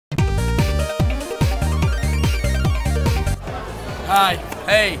Hi.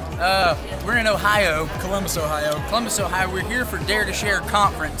 Hey, we're in Ohio. Columbus, Ohio. Columbus, Ohio. We're here for Dare to Share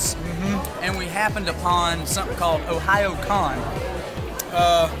conference, and we happened upon something called OhayoCon.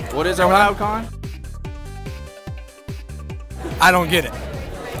 What is OhayoCon? I don't get it.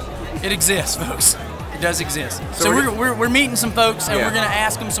 It exists, folks. It does exist. So we're meeting some folks, and we're gonna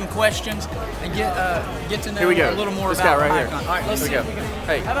ask them some questions and get to know a little more about OhayoCon. All right, let's see.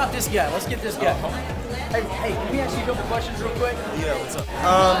 Hey, how about this guy? Let's get this guy. Hey, can we ask you a couple questions real quick? Yeah, what's up?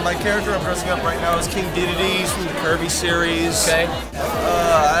 My character I'm dressing up right now is King Dedede. He's from the Kirby series. Okay.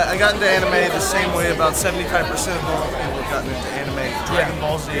 I got into anime the same way about 75% of normal people have gotten into anime. Dragon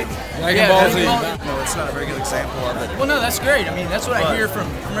Ball Z. Dragon Ball Z. No, it's not a very good example of it. Well, no, that's great. I mean, that's what I hear from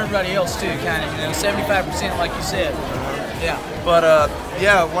everybody else too, kind of. You know, 75%, like you said. Yeah. But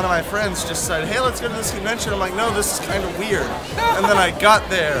yeah, one of my friends just said, "Hey, let's go to this convention." I'm like, "No, this is kind of weird." And then I got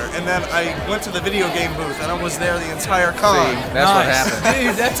there, and then I went to the video game booth, and I was there the entire con. See, that's what happened.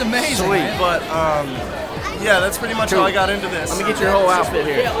 Dude, that's amazing. Sweet. Man. But yeah, that's pretty much how I got into this. Let me get your whole outfit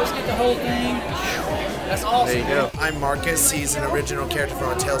here. Yeah, let's get the whole thing. That's awesome. There you go. I'm Marcus. He's an original character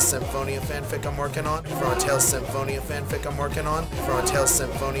from a Tales Symphonia fanfic I'm working on. From a Tales Symphonia fanfic I'm working on. From a Tales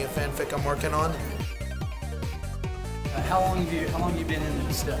Symphonia fanfic I'm working on. How long have you been into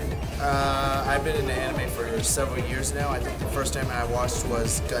this stuff? I've been into anime for several years now. I think the first time I watched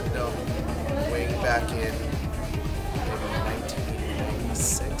was Gundam Wing back in maybe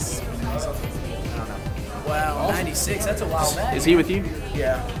 1996. I don't know. Wow, 96. That's a while back. Is he with you?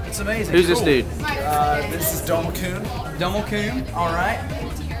 Yeah. It's amazing. Who's this dude? This is Domo-kun. Domo-kun. All right.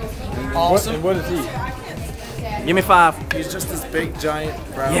 Awesome. What is he? Give me 5. He's just this big giant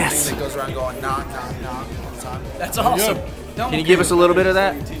brown thing that goes around going knock, knock, knock all the time. That's awesome. Can you give us a little bit of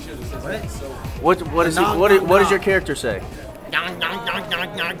that? What is he? What does your character say? Knock, knock, knock,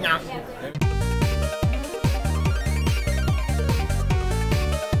 knock, knock, knock.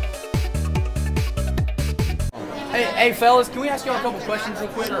 Hey, fellas, can we ask y'all a couple questions real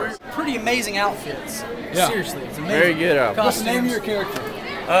quick? Pretty amazing outfits. Yeah. Seriously, it's amazing. Very good outfit. What's the name of your character?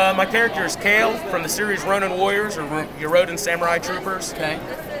 My character is Kale from the series Ronin Warriors, or Yorodon Samurai Troopers. Okay.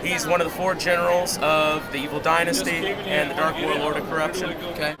 He's one of the 4 generals of the Evil Dynasty and the Dark Warlord of Corruption.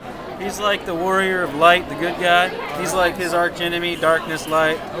 Okay. He's like the warrior of light, the good guy. He's like his arch enemy, darkness,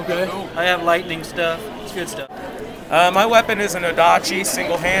 light. Okay. I have lightning stuff. It's good stuff. My weapon is an Odachi,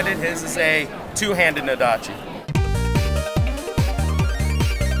 single-handed. His is a 2-handed Odachi.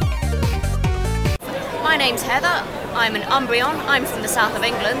 My name's Heather. I'm an Umbreon. I'm from the south of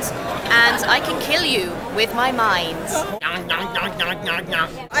England, and I can kill you with my mind.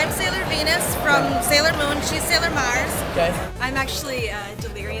 I'm Sailor Venus from Sailor Moon. She's Sailor Mars. Okay. I'm actually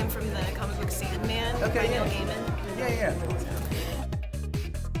Delirium from the comic book Sandman. Okay. Neil Gaiman. Yeah.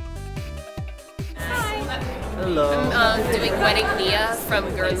 Hello. I'm doing Wedding Nia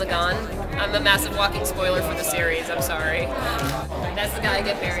from Gurren Lagann. I'm a massive walking spoiler for the series, I'm sorry. That's the guy I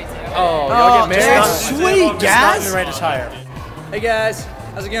get married to. Oh, y'all get married? Sweet, guys. Not in the right attire. Hey, guys.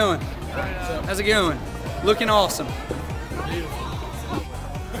 How's it going? How's it going? Looking awesome.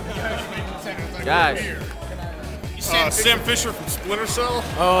 Guys. Sam Fisher from Splinter Cell.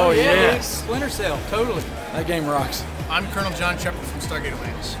 Oh, yeah. Splinter Cell, totally. That game rocks. I'm Colonel John Shepard from Stargate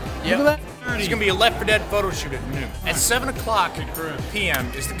Atlantis. Yep. There's going to be a Left 4 Dead photo shoot at noon. At 7 o'clock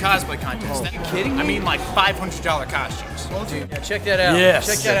p.m. is the cosplay contest. Are you kidding me? I mean, like $500 costumes. Dude, yeah, check that out. Yes.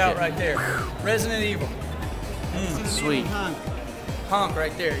 Check that out right there. Resident Evil. Sweet. Honk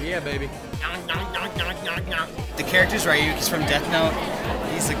right there. Yeah, baby. The character's Ryuk. He's from Death Note.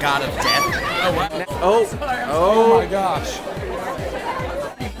 He's the god of death. Oh, wow. Oh my gosh.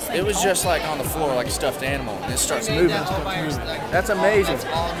 It was just like on the floor, like a stuffed animal, and it starts moving. That's amazing.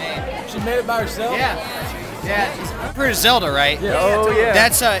 She made it by herself? Yeah. For Zelda, right? Yeah. Oh, yeah.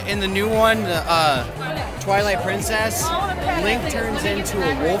 That's in the new one, the Twilight Princess. Link turns into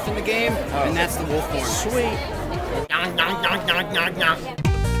a wolf in the game, and that's the wolf form. Sweet.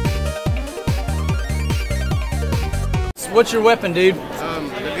 What's your weapon, dude?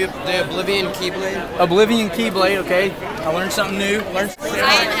 The Oblivion Keyblade. Oblivion Keyblade, okay. I learned something new. I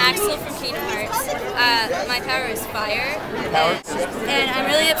am Axel from Kingdom Hearts. My power is fire. And I'm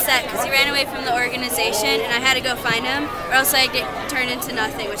really upset because he ran away from the organization and I had to go find him or else I'd get turned into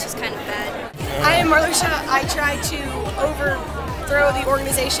nothing, which is kind of bad. I am Marluxia. I tried to overthrow the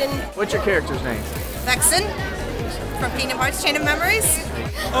organization. What's your character's name? Vexen from Kingdom Hearts Chain of Memories.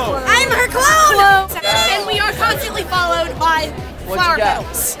 Oh. I'm her clone! And we are constantly followed by flower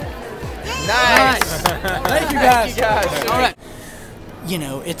petals. Nice. Thank you guys. All right. You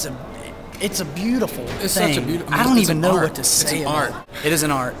know, it's a beautiful thing. Such a beautiful. I don't even know what to say. It's an art. It is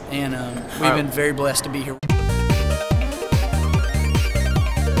an art, and we've been very blessed to be here.